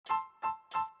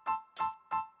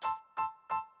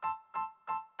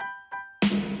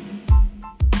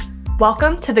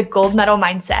Welcome to the Gold Medal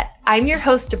Mindset. I'm your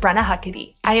host, Brenna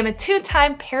Huckabee. I am a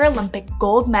two-time Paralympic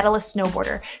gold medalist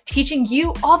snowboarder, teaching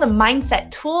you all the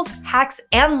mindset tools, hacks,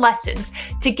 and lessons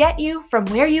to get you from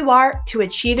where you are to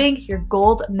achieving your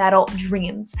gold medal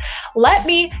dreams. Let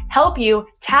me help you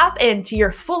tap into your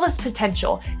fullest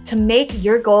potential to make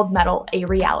your gold medal a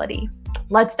reality.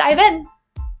 Let's dive in.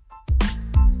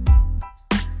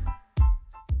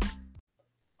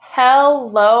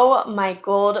 Hello, my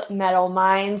gold medal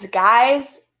minds,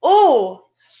 guys. Oh,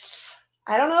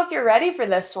 I don't know if you're ready for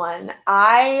this one.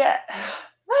 I'm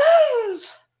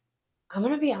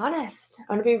going to be honest.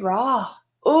 I'm going to be raw.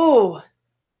 Ooh,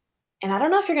 and I don't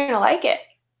know if you're going to like it,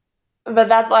 but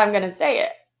that's why I'm going to say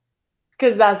it,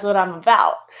 because that's what I'm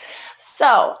about.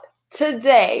 So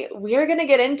today we're going to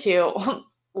get into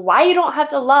why you don't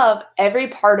have to love every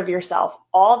part of yourself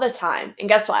all the time. And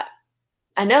guess what?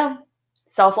 I know.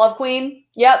 Self-love queen.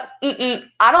 Yep.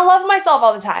 I don't love myself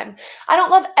all the time. I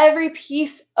don't love every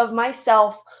piece of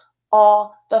myself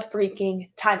all the freaking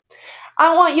time.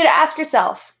 I want you to ask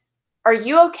yourself, are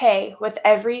you okay with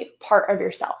every part of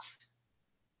yourself?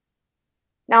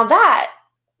 Now that,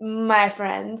 my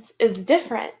friends, is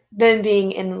different than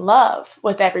being in love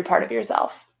with every part of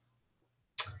yourself.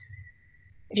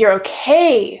 If you're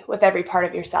okay with every part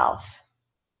of yourself,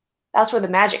 that's where the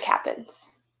magic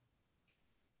happens.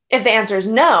 If the answer is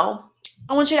no,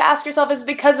 I want you to ask yourself, is it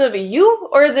because of you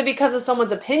or is it because of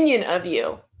someone's opinion of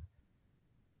you?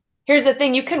 Here's the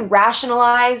thing, you can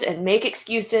rationalize and make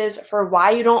excuses for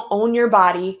why you don't own your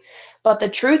body, but the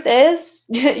truth is,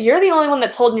 you're the only one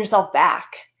that's holding yourself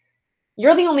back.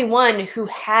 You're the only one who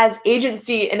has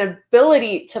agency and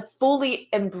ability to fully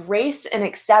embrace and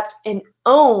accept and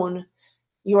own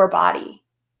your body.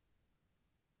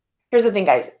 Here's the thing,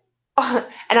 guys.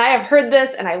 And I have heard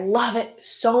this and I love it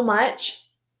so much.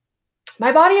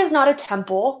 My body is not a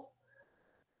temple.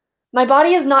 My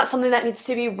body is not something that needs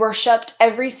to be worshiped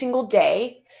every single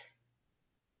day.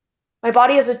 My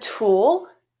body is a tool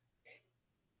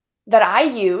that I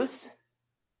use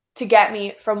to get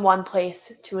me from one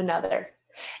place to another.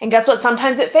 And guess what?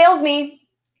 Sometimes it fails me.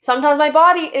 Sometimes my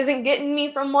body isn't getting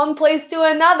me from one place to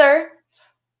another.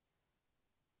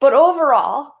 But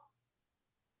overall,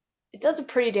 it does a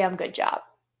pretty damn good job.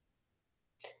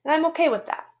 And I'm okay with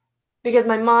that because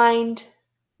my mind,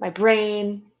 my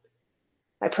brain,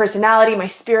 my personality, my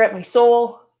spirit, my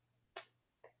soul,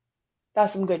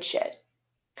 that's some good shit.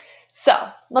 So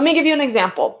let me give you an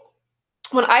example.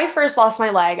 When I first lost my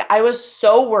leg, I was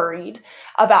so worried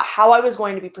about how I was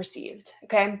going to be perceived,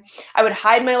 okay? I would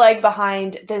hide my leg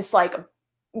behind this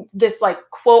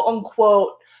quote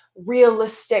unquote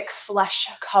realistic flesh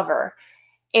cover.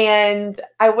 And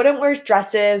I wouldn't wear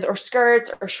dresses or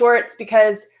skirts or shorts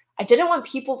because I didn't want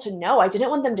people to know. I didn't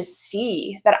want them to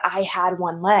see that I had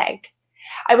one leg.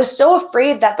 I was so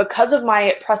afraid that because of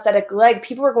my prosthetic leg,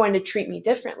 people were going to treat me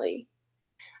differently.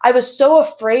 I was so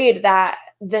afraid that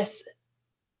this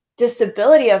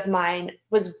disability of mine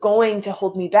was going to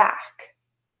hold me back.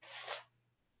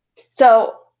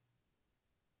 So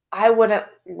I wouldn't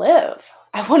live.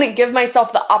 I wouldn't give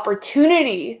myself the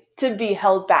opportunity to be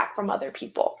held back from other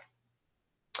people.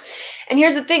 And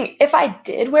here's the thing, if I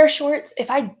did wear shorts,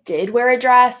 if I did wear a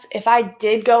dress, if I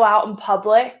did go out in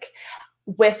public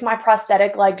with my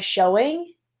prosthetic leg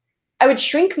showing, I would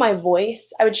shrink my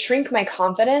voice, I would shrink my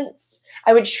confidence,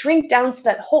 I would shrink down so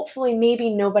that hopefully maybe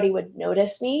nobody would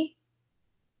notice me.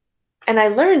 And I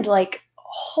learned,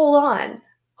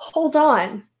 hold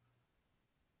on.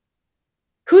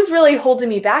 Who's really holding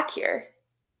me back here?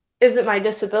 Is it my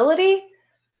disability?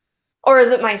 Or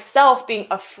is it myself being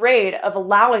afraid of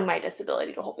allowing my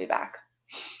disability to hold me back?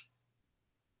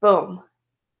 Boom.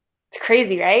 It's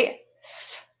crazy, right?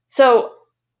 So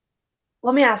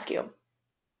let me ask you,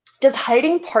 does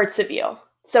hiding parts of you,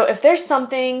 so if there's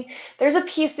a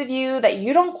piece of you that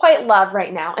you don't quite love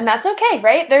right now, and that's okay,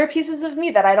 right? There are pieces of me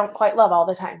that I don't quite love all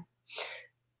the time.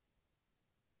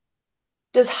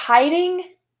 Does hiding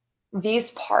these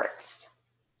parts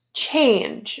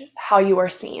change how you are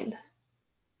seen?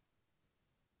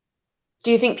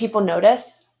 Do you think people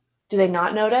notice? Do they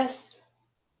not notice?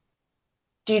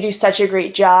 Do you do such a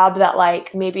great job that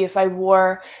maybe if I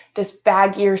wore this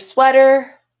baggier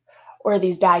sweater or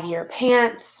these baggier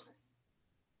pants,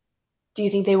 do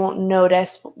you think they won't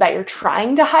notice that you're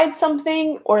trying to hide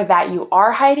something or that you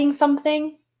are hiding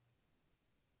something?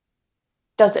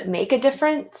 Does it make a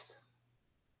difference?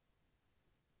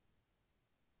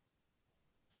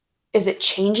 Is it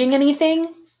changing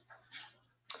anything?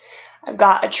 I've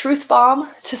got a truth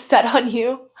bomb to set on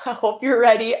you. I hope you're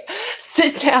ready.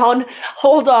 Sit down,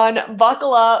 hold on,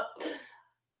 buckle up.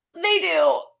 They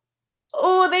do.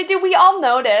 Oh, they do. We all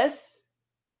notice.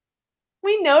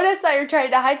 We notice that you're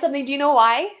trying to hide something. Do you know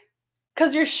why?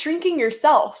 Because you're shrinking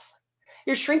yourself.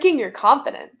 You're shrinking your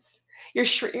confidence. You're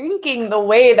shrinking the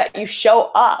way that you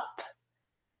show up.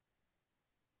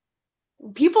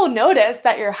 People notice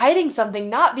that you're hiding something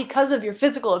not because of your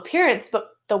physical appearance, but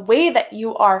the way that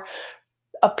you are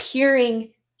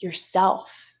appearing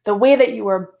yourself, the way that you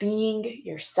are being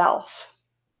yourself.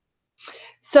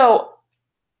 So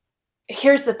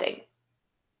here's the thing.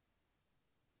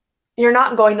 You're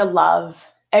not going to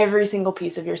love every single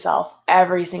piece of yourself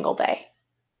every single day.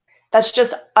 That's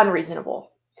just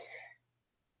unreasonable.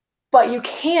 But you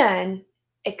can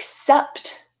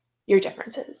accept your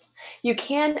differences. You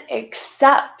can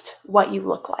accept what you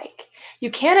look like. You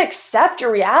can accept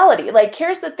your reality. Like,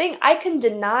 here's the thing. I can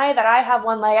deny that I have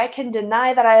one leg. I can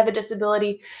deny that I have a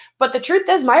disability. But the truth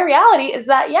is, my reality is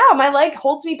that, yeah, my leg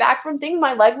holds me back from things.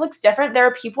 My leg looks different. There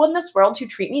are people in this world who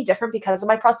treat me different because of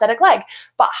my prosthetic leg.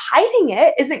 But hiding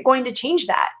it isn't going to change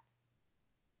that.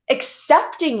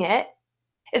 Accepting it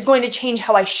is going to change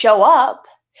how I show up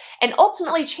and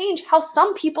ultimately change how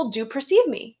some people do perceive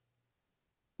me.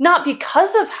 Not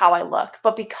because of how I look,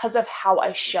 but because of how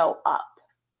I show up.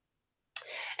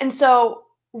 And so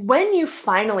when you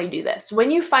finally do this, when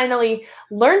you finally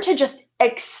learn to just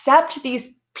accept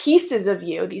these pieces of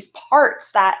you, these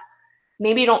parts that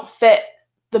maybe don't fit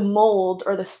the mold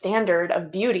or the standard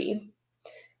of beauty,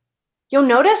 you'll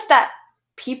notice that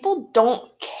people don't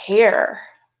care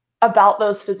about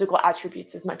those physical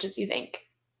attributes as much as you think.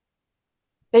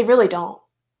 They really don't.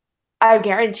 I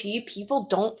guarantee people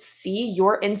don't see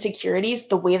your insecurities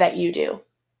the way that you do.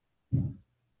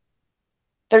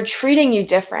 They're treating you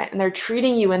different and they're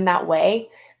treating you in that way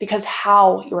because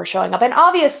how you're showing up. And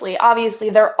obviously,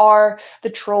 there are the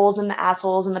trolls and the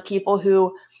assholes and the people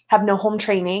who have no home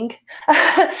training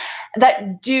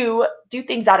that do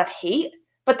things out of hate,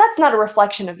 but that's not a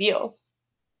reflection of you.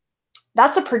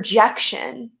 That's a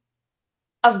projection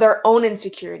of their own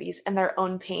insecurities and their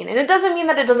own pain. And it doesn't mean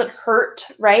that it doesn't hurt,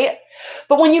 right?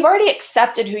 But when you've already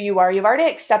accepted who you are, you've already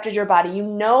accepted your body, you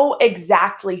know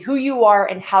exactly who you are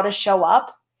and how to show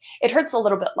up, it hurts a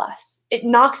little bit less. It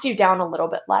knocks you down a little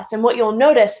bit less. And what you'll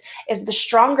notice is the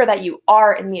stronger that you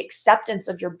are in the acceptance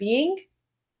of your being,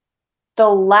 the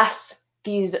less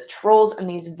these trolls and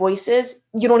these voices,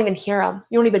 you don't even hear them.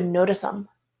 You don't even notice them.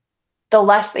 The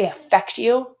less they affect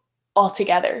you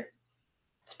altogether.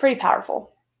 It's pretty powerful.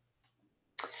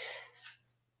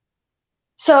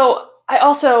 So I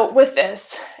also, with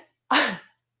this,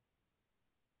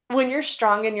 when you're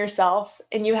strong in yourself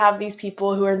and you have these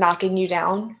people who are knocking you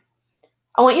down,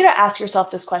 I want you to ask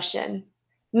yourself this question.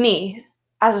 Me,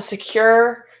 as a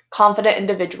secure, confident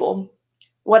individual,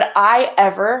 would I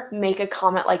ever make a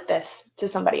comment like this to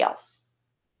somebody else?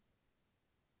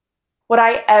 Would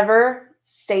I ever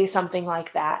say something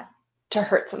like that to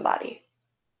hurt somebody?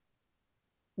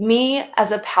 Me,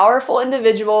 as a powerful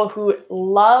individual who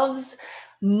loves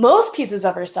most pieces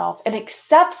of herself and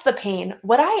accepts the pain,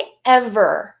 would I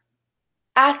ever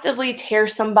actively tear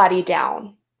somebody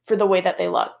down for the way that they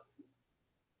look?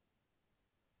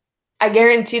 I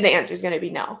guarantee the answer is going to be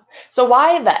no. So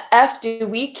why the F do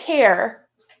we care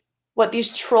what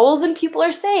these trolls and people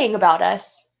are saying about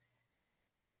us?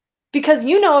 Because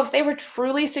you know, if they were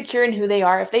truly secure in who they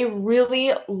are, if they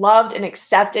really loved and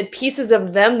accepted pieces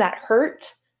of them that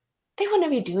hurt, they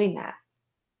wouldn't be doing that.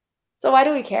 So why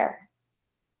do we care?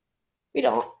 We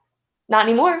don't. Not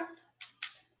anymore.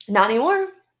 Not anymore.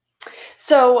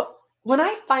 So when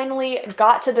I finally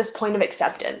got to this point of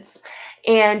acceptance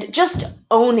and just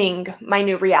owning my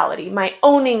new reality,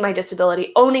 owning my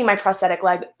disability, owning my prosthetic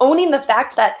leg, owning the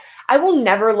fact that I will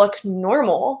never look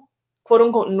normal, quote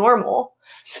unquote normal,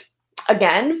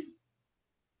 again,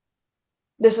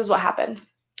 this is what happened.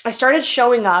 I started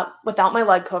showing up without my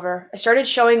leg cover. I started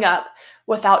showing up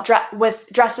without with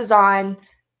dresses on,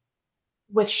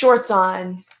 with shorts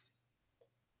on,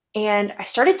 and I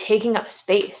started taking up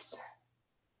space.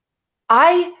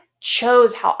 I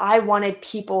chose how I wanted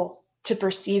people to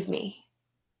perceive me.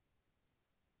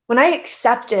 When I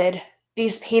accepted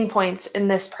these pain points in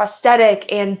this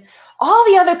prosthetic and all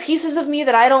the other pieces of me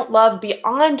that I don't love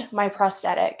beyond my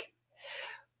prosthetic,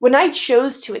 when I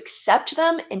chose to accept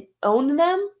them and own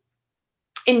them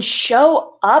and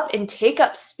show up and take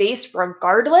up space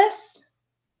regardless,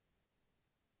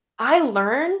 I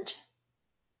learned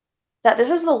that this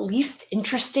is the least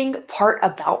interesting part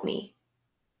about me.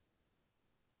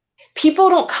 People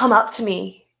don't come up to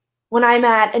me when I'm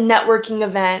at a networking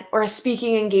event or a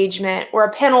speaking engagement or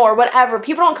a panel or whatever.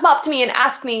 People don't come up to me and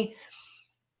ask me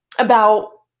about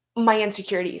my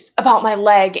insecurities, about my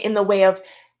leg in the way of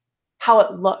how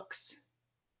it looks.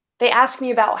 They ask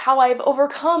me about how I've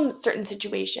overcome certain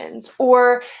situations,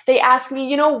 or they ask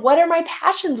me, what are my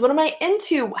passions? What am I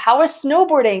into? How is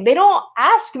snowboarding? They don't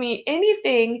ask me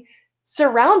anything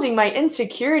surrounding my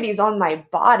insecurities on my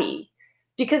body,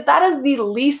 because that is the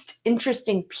least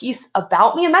interesting piece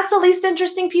about me. And that's the least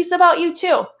interesting piece about you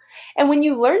too. And when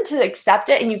you learn to accept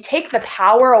it and you take the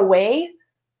power away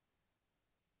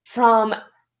from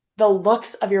the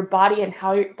looks of your body and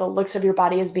how the looks of your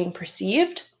body is being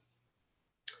perceived,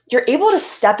 you're able to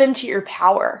step into your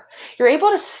power. You're able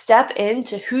to step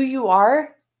into who you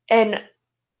are and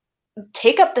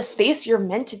take up the space you're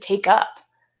meant to take up.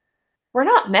 We're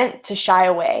not meant to shy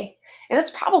away. And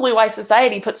that's probably why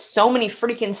society puts so many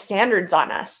freaking standards on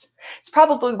us. It's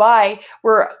probably why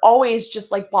we're always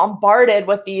just like bombarded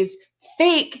with these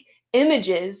fake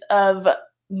images of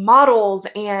models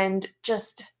and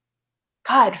just,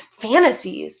 God,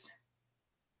 fantasies.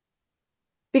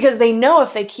 Because they know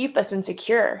if they keep us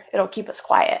insecure, it'll keep us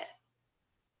quiet.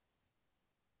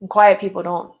 And quiet people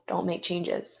don't make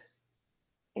changes.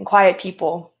 And quiet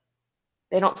people,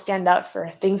 they don't stand up for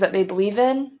things that they believe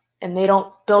in, and they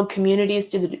don't build communities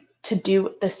to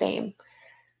do the same.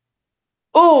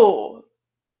 Oh,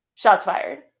 shots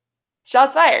fired.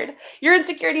 Shots fired. Your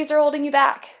insecurities are holding you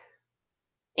back.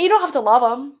 And you don't have to love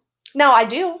them. Now, I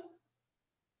do.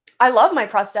 I love my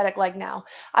prosthetic leg now.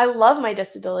 I love my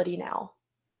disability now.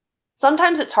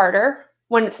 Sometimes it's harder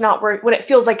when when it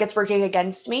feels like it's working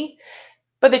against me.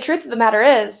 But the truth of the matter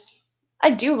is,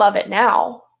 I do love it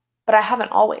now, but I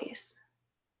haven't always.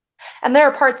 And there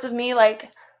are parts of me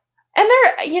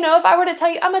if I were to tell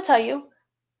you, I'm going to tell you,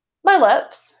 my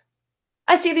lips.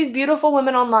 I see these beautiful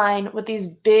women online with these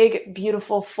big,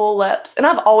 beautiful, full lips. And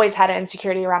I've always had an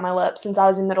insecurity around my lips since I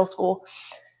was in middle school.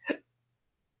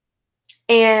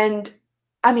 And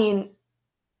I mean,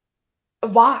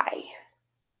 why?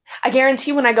 I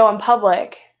guarantee when I go in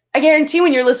public, I guarantee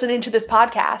when you're listening to this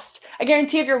podcast, I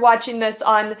guarantee if you're watching this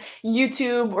on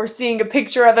YouTube or seeing a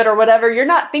picture of it or whatever, you're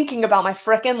not thinking about my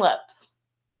frickin' lips.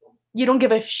 You don't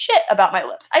give a shit about my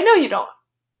lips. I know you don't.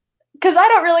 Because I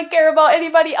don't really care about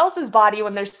anybody else's body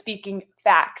when they're speaking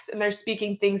facts and they're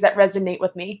speaking things that resonate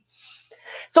with me.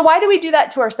 So why do we do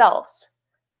that to ourselves?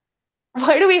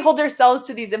 Why do we hold ourselves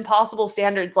to these impossible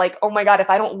standards like, oh my God, if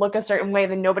I don't look a certain way,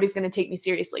 then nobody's going to take me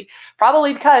seriously?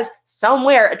 Probably because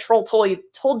somewhere a troll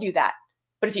told you that.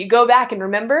 But if you go back and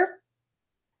remember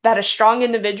that a strong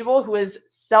individual who is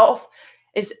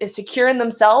secure in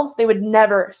themselves, they would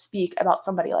never speak about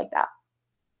somebody like that.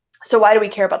 So why do we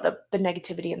care about the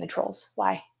negativity and the trolls?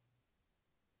 Why?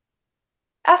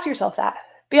 Ask yourself that.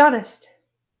 Be honest.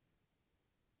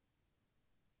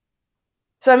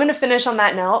 So I'm going to finish on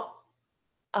that note.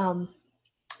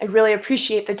 I really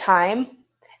appreciate the time.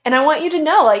 And I want you to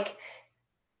know,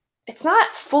 it's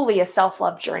not fully a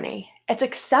self-love journey. It's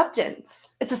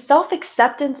acceptance. It's a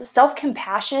self-acceptance,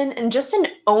 self-compassion, and just an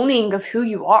owning of who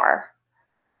you are.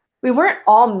 We weren't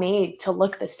all made to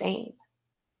look the same.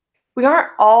 We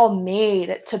aren't all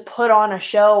made to put on a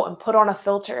show and put on a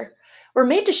filter. We're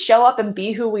made to show up and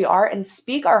be who we are and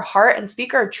speak our heart and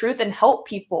speak our truth and help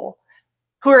people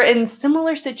who are in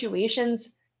similar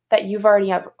situations that you've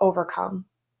already overcome.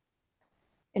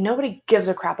 And nobody gives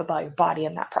a crap about your body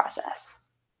in that process.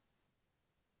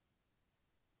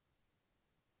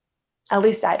 At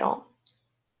least I don't.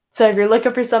 So if you're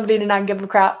looking for somebody to not give a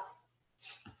crap,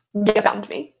 you found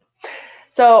me.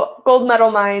 So Gold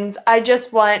Medal Minds, I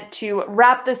just want to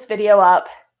wrap this video up.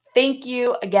 Thank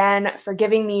you again for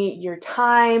giving me your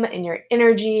time and your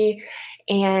energy.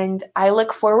 And I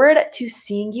look forward to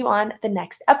seeing you on the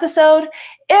next episode.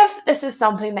 If this is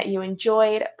something that you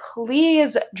enjoyed,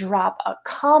 please drop a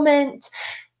comment.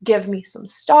 Give me some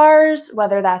stars,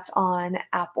 whether that's on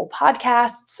Apple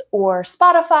Podcasts or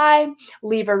Spotify.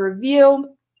 Leave a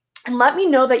review. And let me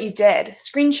know that you did.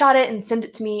 Screenshot it and send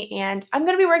it to me. And I'm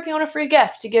going to be working on a free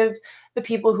gift to give the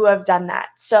people who have done that.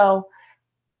 So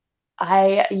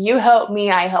you help me,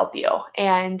 I help you.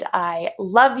 And I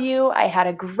love you. I had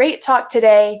a great talk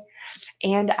today.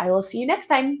 And I will see you next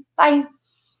time. Bye.